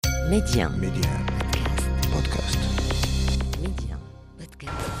بودكاست.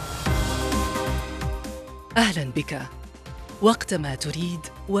 أهلا بك. وقتما تريد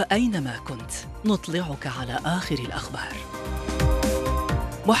وأينما كنت نطلعك على آخر الأخبار.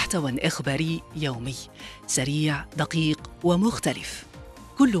 محتوى إخباري يومي سريع دقيق ومختلف،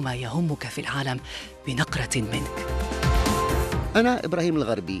 كل ما يهمك في العالم بنقرة منك. أنا إبراهيم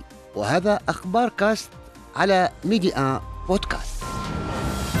الغربي، وهذا أخبار كاست على ميديا بودكاست.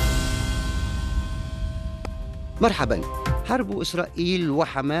 مرحبا. حرب إسرائيل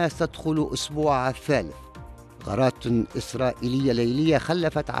وحماس تدخل أسبوعها الثالث. غارات إسرائيلية ليلية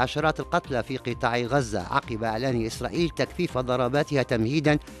خلفت عشرات القتلى في قطاع غزة عقب إعلان إسرائيل تكثيف ضرباتها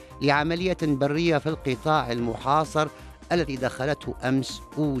تمهيدا لعملية برية في القطاع المحاصر التي دخلته أمس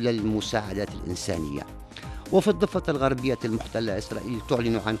أولى المساعدات الإنسانية. وفي الضفة الغربية المحتلة إسرائيل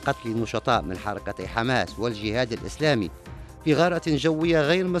تعلن عن قتل نشطاء من حركتي حماس والجهاد الإسلامي في غارة جوية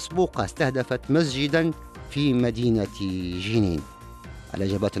غير مسبوقة استهدفت مسجدا في مدينة جنين. على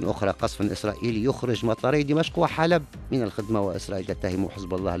جبهة أخرى، قصف إسرائيلي يخرج مطاري دمشق وحلب من الخدمة، وإسرائيل تتهم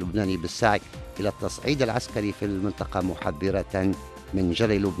حزب الله اللبناني بالسعي إلى التصعيد العسكري في المنطقة محذرة من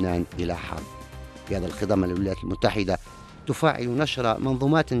جري لبنان إلى حرب. في هذا الخضم الولايات المتحدة تفعل نشر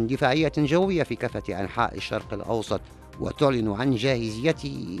منظومات دفاعية جوية في كافة أنحاء الشرق الأوسط، وتعلن عن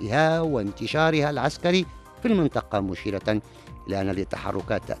جاهزيتها وانتشارها العسكري في المنطقة، مشيرة إلى أن هذه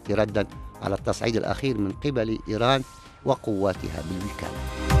التحركات تأتي ردا على التصعيد الأخير من قبل إيران وقواتها بالوكالة.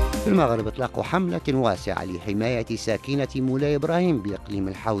 في المغرب إطلاق حملة واسعة لحماية ساكنة مولاي إبراهيم بإقليم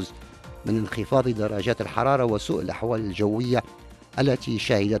الحوز من انخفاض درجات الحرارة وسوء الأحوال الجوية التي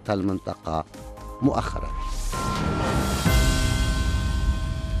شهدتها المنطقة مؤخرا.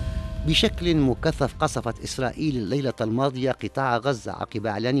 بشكل مكثف قصفت إسرائيل الليلة الماضية قطاع غزة عقب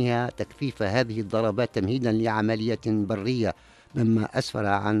إعلانها تكثيف هذه الضربات تمهيدا لعملية برية، مما أسفر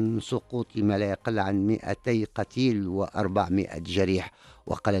عن سقوط ما لا يقل عن 200 قتيل و400 جريح.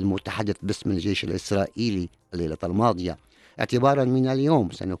 وقال المتحدث باسم الجيش الإسرائيلي الليلة الماضية: اعتبارا من اليوم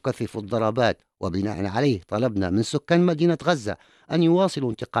سنكثف الضربات، وبناء عليه طلبنا من سكان مدينة غزة أن يواصلوا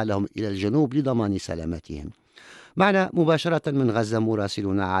انتقالهم إلى الجنوب لضمان سلامتهم. معنا مباشرة من غزة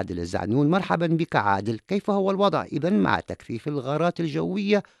مراسلنا عادل الزعنون. مرحبا بك عادل، كيف هو الوضع إذن مع تكثيف الغارات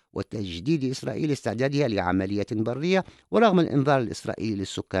الجوية وتجديد إسرائيل استعدادها لعملية برية ورغم الإنذار الإسرائيلي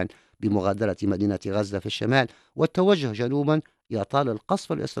للسكان بمغادرة مدينة غزة في الشمال والتوجه جنوبا يطال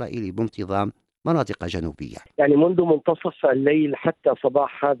القصف الإسرائيلي بانتظام مناطق جنوبية؟ يعني منذ منتصف الليل حتى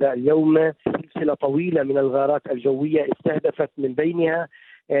صباح هذا اليوم سلسلة طويلة من الغارات الجوية استهدفت من بينها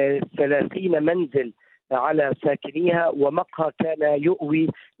 30 منزل على ساكنيها، ومقهى كان يؤوي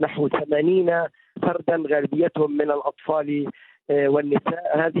نحو 80 فردا غالبيتهم من الأطفال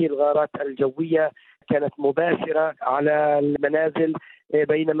والنساء. هذه الغارات الجوية كانت مباشرة على المنازل،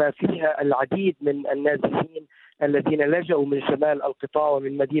 بينما فيها العديد من النازحين الذين لجأوا من شمال القطاع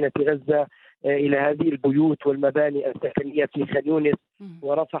ومن مدينة غزة إلى هذه البيوت والمباني السكنية في خان يونس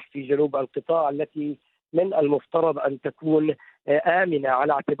ورفح في جنوب القطاع، التي من المفترض أن تكون آمنة،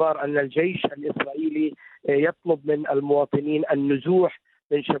 على اعتبار أن الجيش الإسرائيلي يطلب من المواطنين النزوح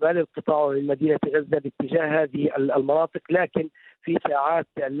من شمال القطاع ومن مدينة غزة باتجاه هذه المناطق. لكن في ساعات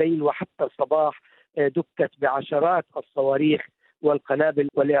الليل وحتى الصباح دكت بعشرات الصواريخ والقنابل،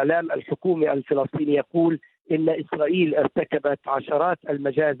 والإعلام الحكومي الفلسطيني يقول إن إسرائيل ارتكبت عشرات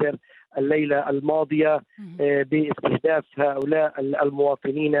المجازر الليلة الماضية باستهداف هؤلاء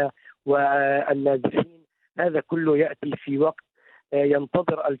المواطنين والنازحين. هذا كله يأتي في وقت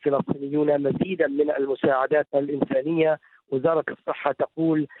ينتظر الفلسطينيون مزيدا من المساعدات الإنسانية. وزارة الصحة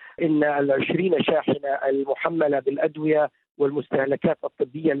تقول إن 20 شاحنة المحملة بالأدوية والمستهلكات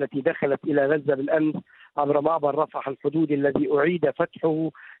الطبية التي دخلت إلى غزة بالأمس عبر معبر رفح الحدودي الذي أعيد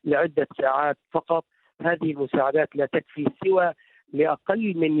فتحه لعدة ساعات فقط، هذه المساعدات لا تكفي سوى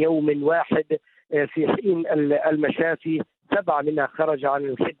لأقل من يوم واحد، في حين المشافي 7 منها خرج عن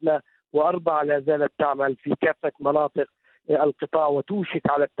الخدمة و4 لا زالت تعمل في كافة مناطق القطاع وتوشك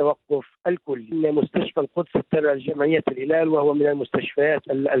على التوقف الكلي. مستشفى القدس التابع لجمعية الهلال وهو من المستشفيات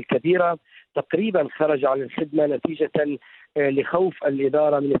الكبيرة تقريبا خرج عن الخدمة نتيجة لخوف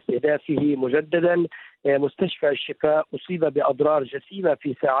الإدارة من استهدافه مجددا. مستشفى الشفاء أصيب بأضرار جسيمة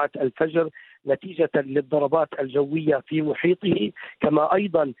في ساعات الفجر نتيجة للضربات الجوية في محيطه، كما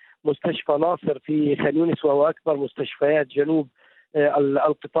أيضا مستشفى ناصر في خان يونس وهو أكبر مستشفيات جنوب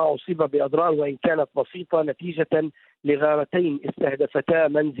القطاع أصيب بأضرار وإن كانت بسيطة نتيجة لغارتين استهدفتا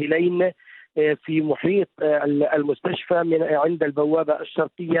منزلين في محيط المستشفى من عند البوابة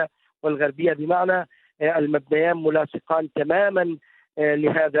الشرقية والغربية، بمعنى المبنيان ملاصقان تماما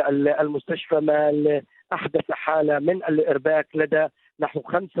لهذا المستشفى، ما أحدث حالة من الإرباك لدى نحو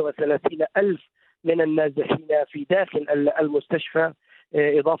 35 ألف من النازحين في داخل المستشفى،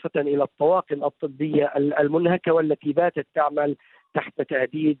 إضافة إلى الطواقم الطبية المنهكة والتي باتت تعمل تحت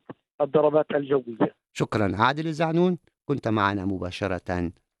تهديد الضربات الجوية. شكرا عادل الزعنون، كنت معنا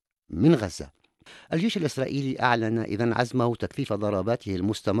مباشرة من غزة. الجيش الإسرائيلي أعلن إذن عزمه تكثيف ضرباته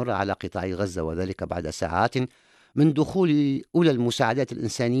المستمرة على قطاع غزة، وذلك بعد ساعات من دخول أولى المساعدات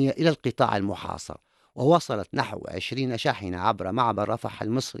الإنسانية إلى القطاع المحاصر، ووصلت نحو 20 شاحنة عبر معبر رفح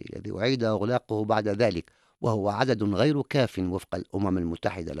المصري الذي أعيد إغلاقه بعد ذلك، وهو عدد غير كاف وفق الأمم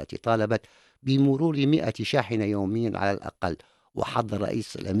المتحدة التي طالبت بمرور 100 شاحنة يوميا على الأقل. وحض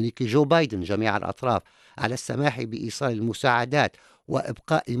الرئيس الأمريكي جو بايدن جميع الأطراف على السماح بإيصال المساعدات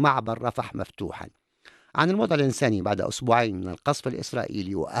وإبقاء معبر رفح مفتوحا. عن الوضع الإنساني بعد أسبوعين من القصف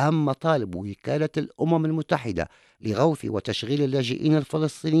الإسرائيلي وأهم مطالب وكالة الأمم المتحدة لغوث وتشغيل اللاجئين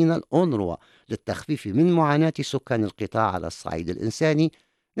الفلسطينيين الأونروا للتخفيف من معاناة سكان القطاع على الصعيد الإنساني،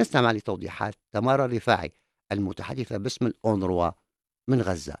 نستمع لتوضيحات تمارا رفاعي المتحدثة باسم الأونروا من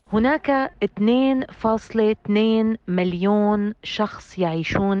غزة. هناك 2.2 مليون شخص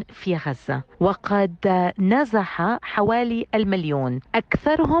يعيشون في غزة، وقد نزح حوالي المليون.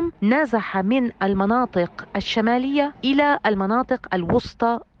 أكثرهم نزح من المناطق الشمالية إلى المناطق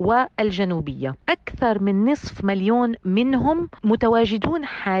الوسطى والجنوبية. أكثر من نصف مليون منهم متواجدون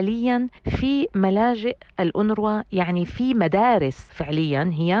حاليا في ملاجئ الأونروا، يعني في مدارس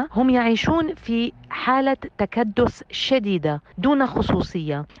فعليا هم يعيشون في حالة تكدس شديدة دون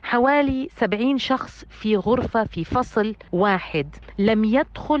خصوصية. حوالي 70 شخص في غرفة في فصل واحد. لم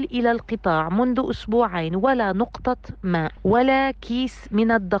يدخل إلى القطاع منذ أسبوعين ولا نقطة ماء ولا كيس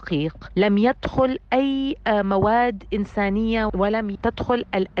من الدقيق. لم يدخل أي مواد إنسانية ولم تدخل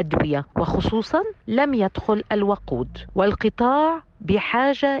الأدوية، وخصوصا لم يدخل الوقود. والقطاع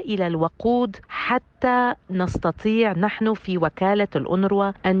بحاجة إلى الوقود حتى نستطيع نحن في وكالة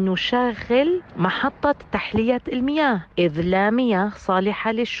الأونروا أن نشغل محطة تحلية المياه، إذ لا مياه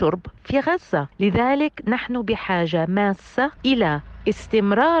صالحة للشرب في غزة. لذلك نحن بحاجة ماسة إلى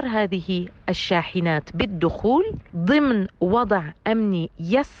استمرار هذه الشاحنات بالدخول ضمن وضع أمني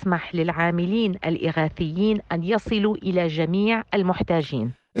يسمح للعاملين الإغاثيين أن يصلوا إلى جميع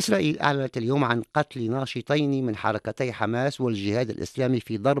المحتاجين. إسرائيل أعلنت اليوم عن قتل ناشطين من حركتي حماس والجهاد الإسلامي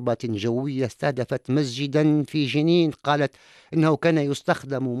في ضربة جوية استهدفت مسجدا في جنين. قالت إنه كان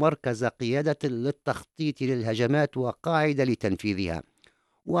يستخدم مركز قيادة للتخطيط للهجمات وقاعدة لتنفيذها.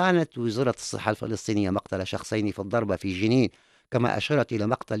 وأعلنت وزارة الصحة الفلسطينية مقتل شخصين في الضربة في جنين، كما أشارت إلى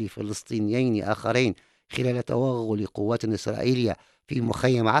مقتل فلسطينيين آخرين خلال توغل قوات إسرائيلية في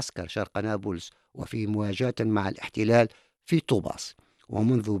مخيم عسكر شرق نابلس وفي مواجهة مع الاحتلال في طوباس.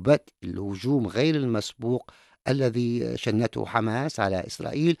 ومنذ بدء الهجوم غير المسبوق الذي شنته حماس على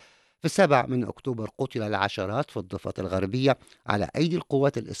إسرائيل في 7 أكتوبر قتل العشرات في الضفة الغربية على أيدي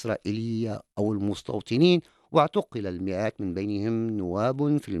القوات الإسرائيلية أو المستوطنين، واعتقل المئات من بينهم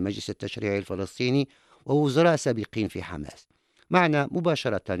نواب في المجلس التشريعي الفلسطيني ووزراء سابقين في حماس. معنا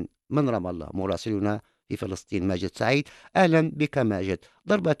مباشرة من رام الله مراسلنا في فلسطين ماجد سعيد. أهلا بك ماجد.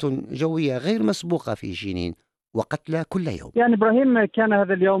 ضربة جوية غير مسبوقة في جنين وقتلى كل يوم. يعني إبراهيم، كان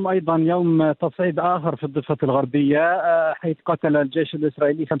هذا اليوم أيضا يوم تصعيد آخر في الضفة الغربية، حيث قتل الجيش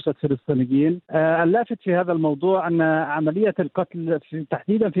الإسرائيلي 5 فلسطينيين. اللافت في هذا الموضوع أن عملية القتل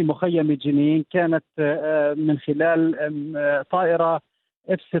تحديدا في مخيم جنين كانت من خلال طائرة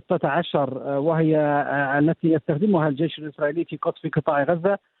F-16 وهي التي يستخدمها الجيش الإسرائيلي في قصف قطاع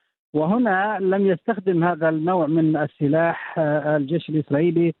غزة. وهنا لم يستخدم هذا النوع من السلاح الجيش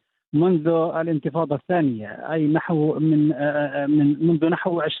الإسرائيلي منذ الانتفاضة الثانية، أي منذ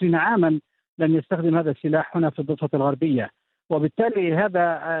نحو 20 عاما لم يستخدم هذا السلاح هنا في الضفة الغربية. وبالتالي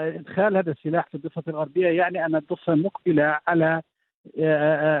إدخال هذا السلاح في الضفة الغربية يعني أن الضفة مقبلة على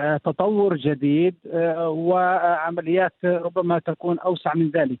تطور جديد وعمليات ربما تكون أوسع من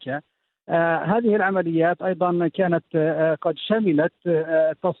ذلك. هذه العمليات أيضا كانت قد شملت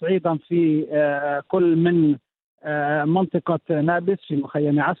تصعيدا في كل من منطقة نابلس في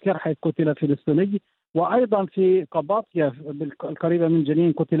مخيم عسكر حيث قتل فلسطيني، وأيضا في قباطية القريبة من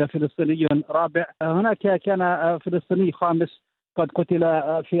جنين قتل فلسطيني رابع. هناك كان فلسطيني خامس قد قتل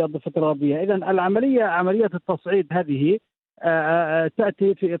في الضفة الغربية. إذن عملية التصعيد هذه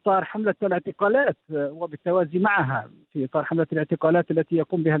تأتي في إطار حملة الاعتقالات، وبالتوازي معها في إطار حملة الاعتقالات التي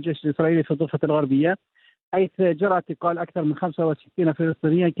يقوم بها الجيش الإسرائيلي في الضفة الغربية، حيث جرى اعتقال أكثر من 65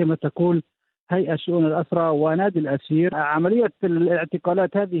 فلسطينيا كما تقول هيئة شؤون الأسرى ونادي الأسير. عملية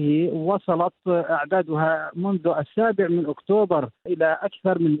الاعتقالات هذه وصلت أعدادها منذ 7 أكتوبر إلى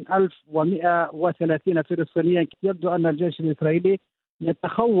أكثر من 1130 فلسطينيا. يبدو أن الجيش الإسرائيلي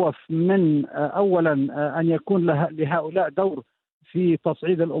يتخوف من أولا أن يكون لهؤلاء دور في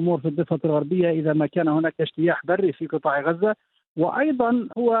تصعيد الأمور في الضفة الغربية إذا ما كان هناك اجتياح بري في قطاع غزة. وأيضا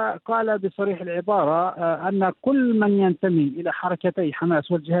هو قال بصريح العبارة أن كل من ينتمي إلى حركتي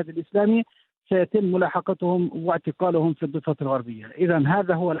حماس والجهاد الإسلامي سيتم ملاحقتهم واعتقالهم في الضفة الغربية. إذا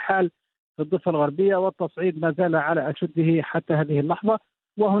هذا هو الحال في الضفة الغربية، والتصعيد ما زال على أشده حتى هذه اللحظة،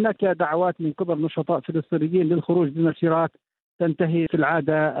 وهناك دعوات من قبل نشطاء فلسطينيين للخروج بمسيرات تنتهي في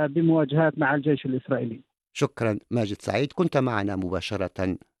العادة بمواجهات مع الجيش الإسرائيلي. شكرا ماجد سعيد، كنت معنا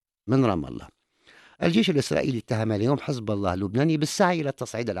مباشرة من رام الله. الجيش الإسرائيلي اتهم اليوم حزب الله اللبناني بالسعي إلى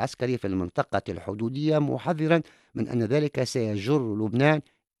التصعيد العسكري في المنطقة الحدودية، محذرا من أن ذلك سيجر لبنان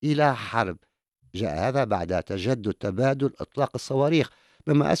إلى حرب. جاء هذا بعد تجدد تبادل إطلاق الصواريخ،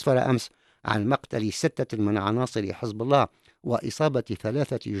 مما أسفر أمس عن مقتل 6 من عناصر حزب الله وإصابة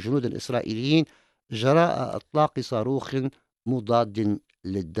 3 جنود إسرائيليين جراء إطلاق صاروخ مضاد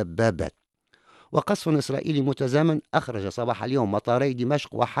للدبابات. وقصف إسرائيلي متزامن أخرج صباح اليوم مطاري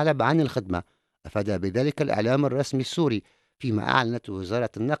دمشق وحلب عن الخدمة، أفاد بذلك الإعلام الرسمي السوري، فيما أعلنت وزارة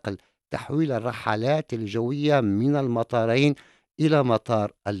النقل تحويل الرحلات الجوية من المطارين إلى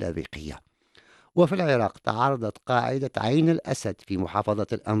مطار اللاذقية. وفي العراق تعرضت قاعدة عين الأسد في محافظة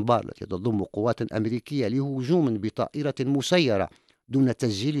الأنبار التي تضم قوات أمريكية لهجوم بطائرة مسيرة دون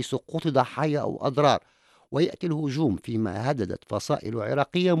تسجيل سقوط ضحايا أو أضرار. ويأتي الهجوم فيما هددت فصائل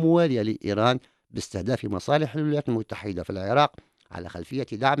عراقية موالية لإيران باستهداف مصالح الولايات المتحدة في العراق على خلفية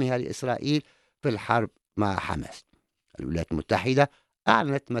دعمها لإسرائيل في الحرب مع حماس. الولايات المتحدة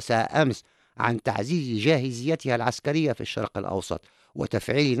أعلنت مساء أمس عن تعزيز جاهزيتها العسكرية في الشرق الأوسط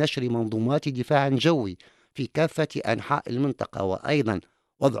وتفعيل نشر منظومات دفاع جوي في كافة أنحاء المنطقة، وأيضا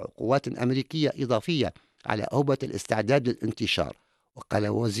وضع قوات أمريكية إضافية على أهبة الاستعداد للانتشار. وقال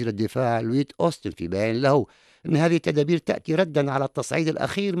وزير الدفاع لويد أوستن في بيان له أن هذه التدابير تأتي ردا على التصعيد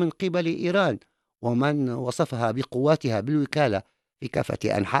الأخير من قبل إيران، ومن وصفها بقواتها بالوكالة في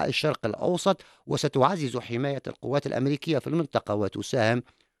كافة أنحاء الشرق الأوسط، وستعزز حماية القوات الأمريكية في المنطقة وتساهم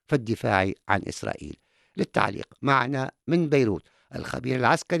في الدفاع عن إسرائيل. للتعليق معنا من بيروت الخبير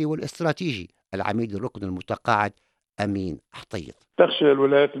العسكري والاستراتيجي العميد الركن المتقاعد أمين حطيط. تخشى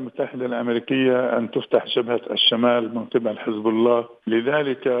الولايات المتحدة الأمريكية أن تفتح جبهة الشمال من قبل حزب الله،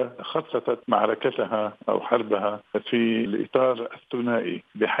 لذلك خططت معركتها أو حربها في الإطار الثنائي،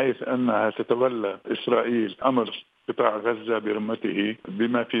 بحيث أنها تتولى إسرائيل أمر قطاع غزة برمته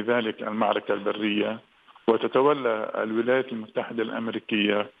بما في ذلك المعركة البرية، وتتولى الولايات المتحدة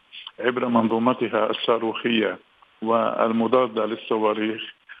الأمريكية عبر منظومتها الصاروخية والمضادة للصواريخ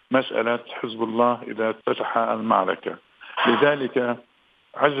مسألة حزب الله إذا فتح المعركة. لذلك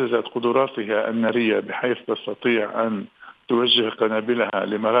عززت قدراتها النارية بحيث تستطيع أن توجه قنابلها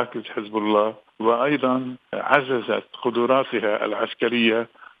لمراكز حزب الله، وأيضا عززت قدراتها العسكرية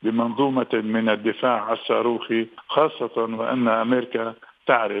بمنظومة من الدفاع الصاروخي، خاصة وأن أمريكا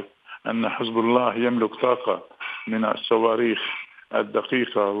تعرف أن حزب الله يملك طاقة من الصواريخ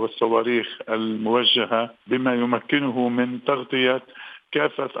الدقيقة والصواريخ الموجهة بما يمكنه من تغطية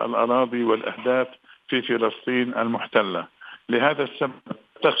كافة الأراضي والأهداف في فلسطين المحتلة. لهذا السبب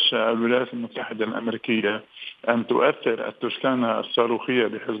تخشى الولايات المتحدة الأمريكية أن تؤثر الترسانة الصاروخية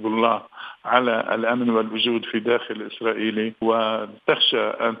لحزب الله على الأمن والوجود في داخل الإسرائيلي، وتخشى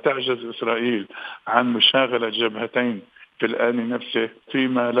أن تعجز إسرائيل عن مشاغلة جبهتين في الآن نفسه،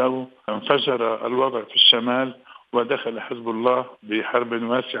 فيما لو انفجر الوضع في الشمال ودخل حزب الله بحرب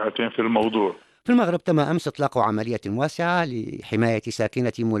واسعة في الموضوع. في المغرب تم أمس إطلاق عملية واسعة لحماية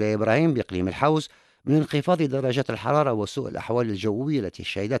ساكنة مولاي إبراهيم بإقليم الحوز من انخفاض درجات الحرارة وسوء الأحوال الجوية التي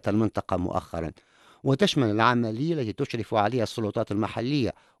شهدتها المنطقة مؤخرا. وتشمل العملية التي تشرف عليها السلطات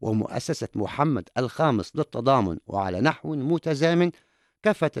المحلية ومؤسسة محمد الخامس للتضامن، وعلى نحو متزامن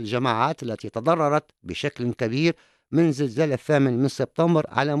كافة الجماعات التي تضررت بشكل كبير من زلزال 8 سبتمبر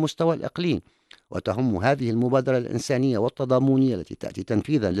على مستوى الإقليم. وتهم هذه المبادرة الإنسانية والتضامنية التي تأتي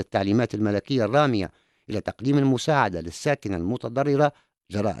تنفيذا للتعليمات الملكية الرامية إلى تقديم المساعدة للساكنة المتضررة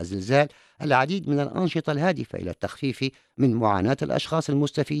جراء الزلزال العديد من الأنشطة الهادفة إلى التخفيف من معاناة الأشخاص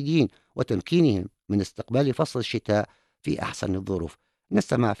المستفيدين وتمكينهم من استقبال فصل الشتاء في أحسن الظروف.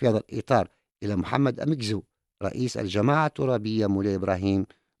 نستمع في هذا الإطار إلى محمد أمكزو رئيس الجماعة الترابية مولاي إبراهيم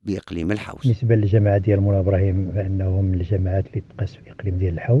بإقليم الحوز. بالنسبة للجماعة ديال مولاي إبراهيم فإنهم من الجماعات اللي تقاس في إقليم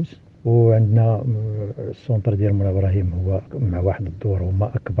ديال الحوز، وعندنا السونتر ديال مولاي إبراهيم هو مع واحد الدور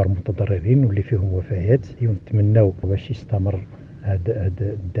هما أكبر متضررين واللي فيهم وفيات، ونتمنوا باش يستمر هذا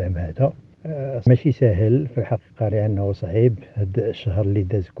الدعم هذا. ماشي سهل في الحقيقة لأنه صعيب، هذا الشهر اللي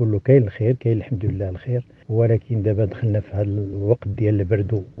داز كله كاين الخير، كاين الحمد لله الخير، ولكن دابا دخلنا في هذا الوقت ديال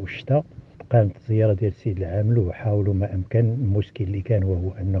البرد والشتاء. قامت الزيارة ديال السيد العامل وحاولوا ما أمكن. المشكل اللي كان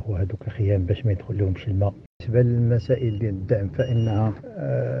وهو أنه هذوك الخيام باش ما يدخل لهمش الماء بالنسبة للمسائل ديال الدعم فإنها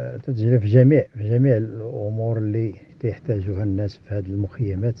تتجري في جميع الأمور اللي يحتاجها الناس في هذه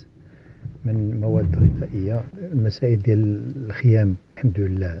المخيمات من مواد غذائية. المسائل ديال الخيام الحمد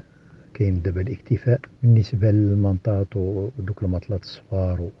لله كاين دابا الاكتفاء. بالنسبة للمنطات ودوك المطلات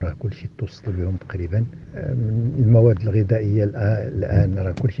الصفار وراه كلشي توصل بهم تقريبا. المواد الغذائية الآن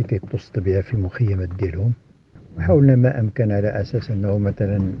راه كلشي كيتوصل بها في المخيمات ديالهم. حاولنا ما أمكن على أساس أنه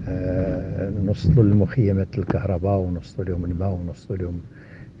مثلا نوصلوا للمخيمات الكهرباء ونوصلوا لهم الماء ونوصلوا لهم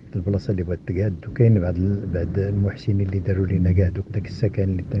البلاصة اللي بغات تقعد. وكاين بعض المحسنين اللي داروا لنا كاع داك السكن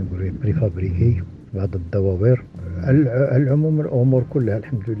اللي تنقولوا بريفابريكي، بعض الدواوير. على العموم الأمور كلها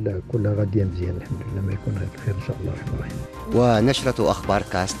الحمد لله كلها غادية مزيان الحمد لله، ما يكون غير خير إن شاء الله الرحمن الرحيم. ونشرة أخبار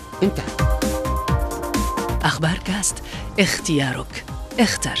كاست انتهت. أخبار كاست، اختيارك،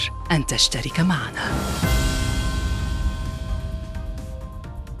 اختر أن تشترك معنا.